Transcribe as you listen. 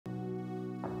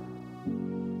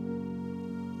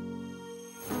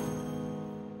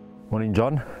Morning,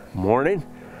 John. Morning.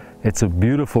 It's a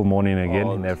beautiful morning again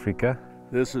in Africa.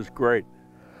 This is great.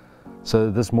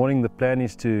 So this morning the plan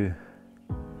is to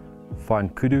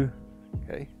find kudu,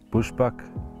 Okay, bushbuck,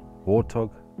 warthog.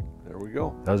 there we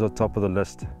go. Those are top of the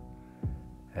list.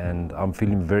 And I'm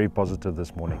feeling very positive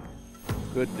this morning.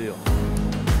 Good deal.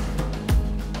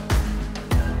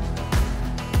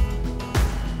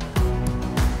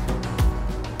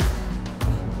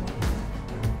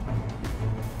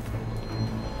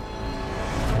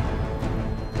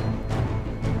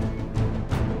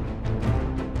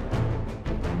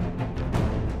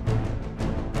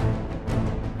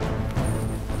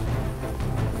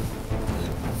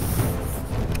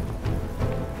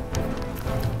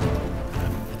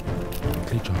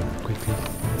 Quickly.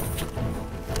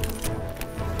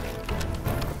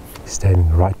 Standing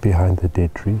right behind the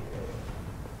dead tree.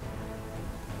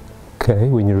 Okay,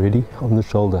 when you're ready, on the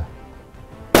shoulder.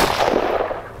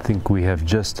 I think we have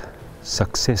just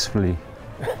successfully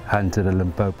hunted a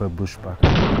Limpopo bushbuck.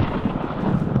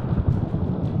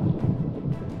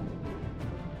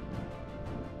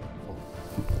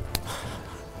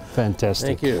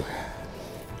 Fantastic. Thank you.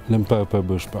 Limpopo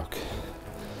bushbuck.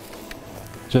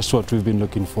 Just what we've been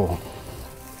looking for.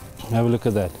 Have a look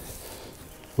at that.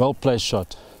 Well placed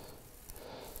shot.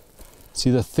 See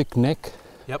the thick neck?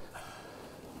 Yep.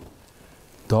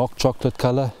 Dark chocolate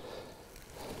color.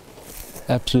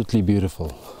 Absolutely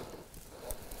beautiful.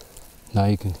 Now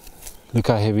you can look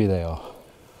how heavy they are.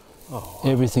 Oh,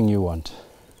 wow. Everything you want.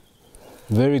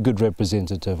 Very good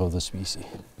representative of the species.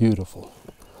 Beautiful.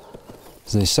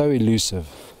 They're so elusive.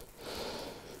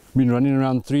 Been running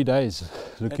around 3 days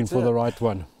looking for the right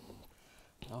one.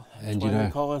 Well, that's and why you know,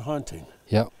 we call it hunting.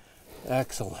 Yeah,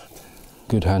 Excellent.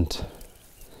 good hunt.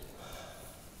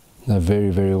 No, very,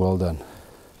 very well done.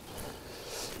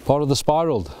 Part of the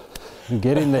spiral.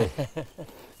 Get in there.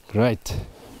 Great.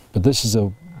 But this is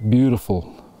a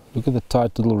beautiful, look at the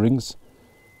tight little rings.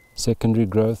 Secondary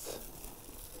growth.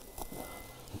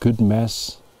 Good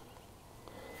mass.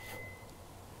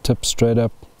 Tip straight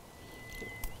up.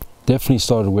 Definitely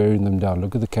started wearing them down.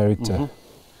 Look at the character.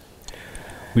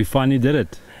 Mm-hmm. We finally did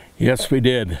it. Yes, we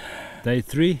did. Day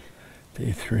 3.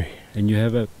 Day 3. And you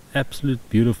have an absolute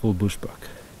beautiful bushbuck.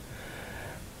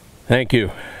 Thank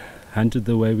you. Hunted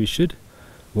the way we should.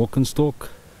 Walk and stalk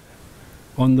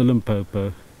on the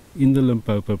Limpopo, in the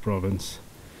Limpopo province.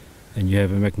 And you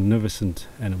have a magnificent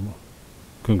animal.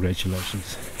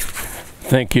 Congratulations.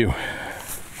 Thank you.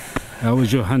 How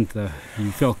was your hunt though?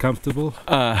 You felt comfortable?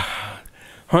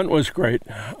 Hunt was great.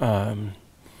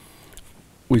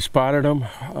 We spotted them.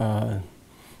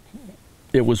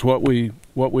 It was what we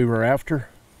were after.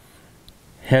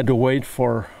 Had to wait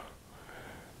for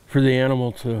the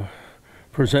animal to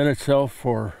present itself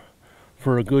for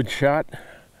a good shot.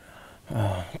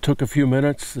 Took a few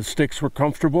minutes. The sticks were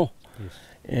comfortable, Yes.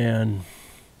 and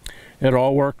it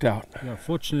all worked out. Yeah,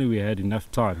 fortunately we had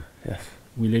enough time. Yes.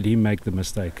 We let him make the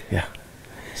mistake. Yeah.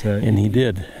 So And he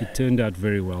did. it turned out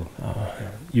very well.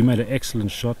 You made an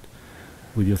excellent shot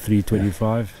with your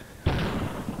 325.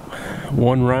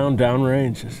 One round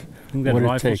downrange is I think that what it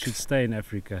rifle takes. should stay in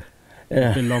Africa. It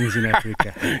Yeah. belongs in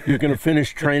Africa. You're going to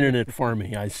finish training it for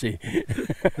me, I see.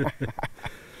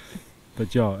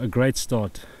 But yeah, a great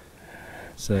start.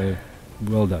 So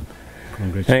well done.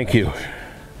 Congratulations. Thank you.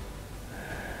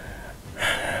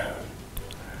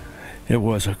 It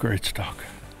was a great stock.